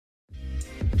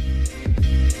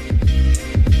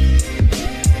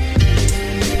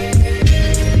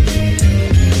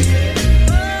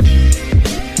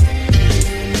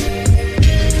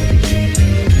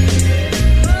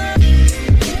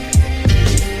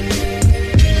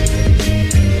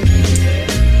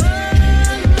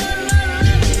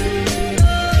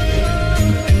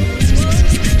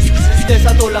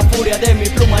furia de mi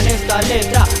pluma en esta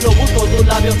letra. No busco tus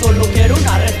labios, solo quiero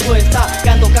una respuesta.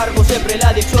 Canto cargo siempre la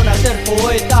adicción a ser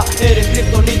poeta. Eres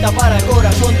kriptonita para el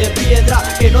corazón de piedra.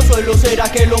 Que no suelo ser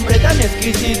aquel hombre tan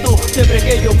exquisito. Siempre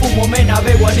que yo fumo me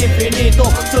navego al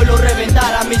infinito. Suelo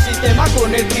reventar a mi sistema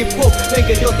con el hip hop. Ven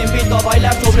que yo te invito a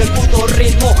bailar sobre el puto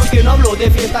ritmo. Que no hablo de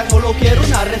fiesta, solo quiero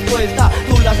una respuesta.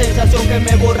 Tú la sensación que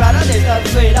me borrará de esta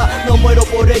esfera. No muero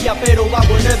por ella pero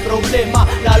vago en el problema.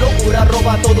 La locura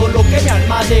roba todo lo que mi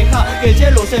alma deja. Que el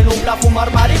cielo se nubla,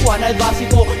 fumar marihuana es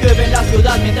básico. Llueve en la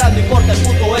ciudad mientras no importa el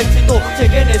puto éxito. Sé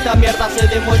que en esta mierda se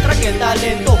demuestra que el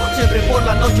talento. Siempre por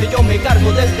la noche yo me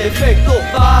cargo de este efecto.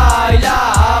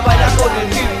 Baila, baila con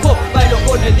el hip hop. Bailo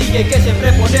con el DJ que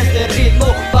siempre pone este ritmo.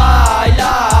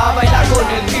 Baila, baila con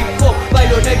el hip hop.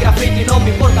 Bailo en el graffiti, no me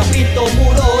importa, pinto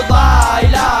muros.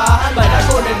 Baila, baila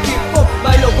con el hip hop.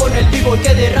 Bailo con el vivo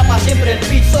que derrapa siempre el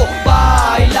piso.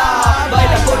 Baila,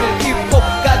 baila con el hip hop.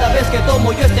 Cada vez que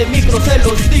tomo yo este micro se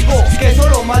los digo. Que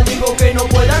solo maldigo que no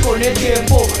pueda con el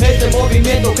tiempo. Este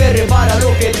movimiento que repara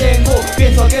lo que tengo.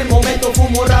 Pienso aquel momento,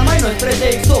 fumo rama y no es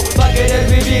pretexto. Pa' querer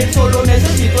vivir solo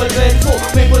necesito el verso.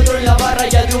 Me encuentro en la barra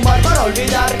ya de un bar para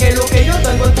olvidar que lo que yo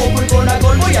tengo es poco y con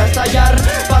alcohol voy a estallar.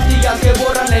 Pastillas que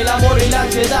borran el amor y la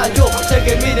ansiedad. Yo sé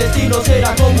que mi destino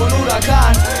será como un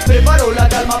huracán. Preparo la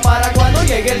calma para cuando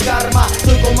llegue el karma.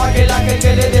 Soy como aquel ángel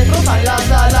que le destrozan las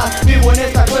alas. Vivo en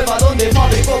esta cueva donde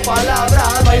fabrico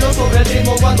palabras. Bailo sobre el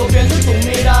ritmo cuando pienso en tu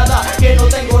mirada. Que no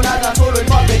tengo nada, solo el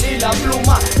papel y la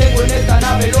pluma. Tengo en esta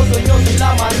nave los sueños y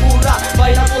la amargura.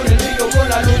 Baila con el brillo, con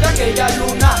la luz de aquella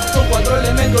luna. Son 4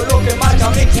 elementos lo que marca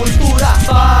mi cultura.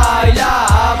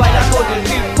 Baila, baila con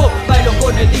el hip hop. Bailo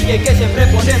con el DJ que siempre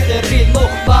pone este ritmo.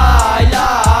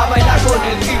 Baila, baila con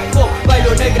el hip hop.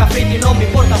 Bailo en el graffiti, no me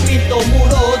importa, pinto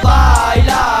muros.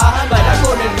 Baila, baila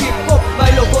con el hip hop.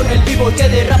 Bailo con el vivo que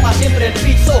derrapa siempre el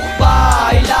piso.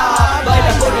 Baila,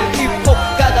 baila con el hip hop.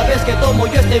 Cada vez que tomo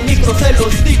yo este micro se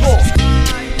los digo.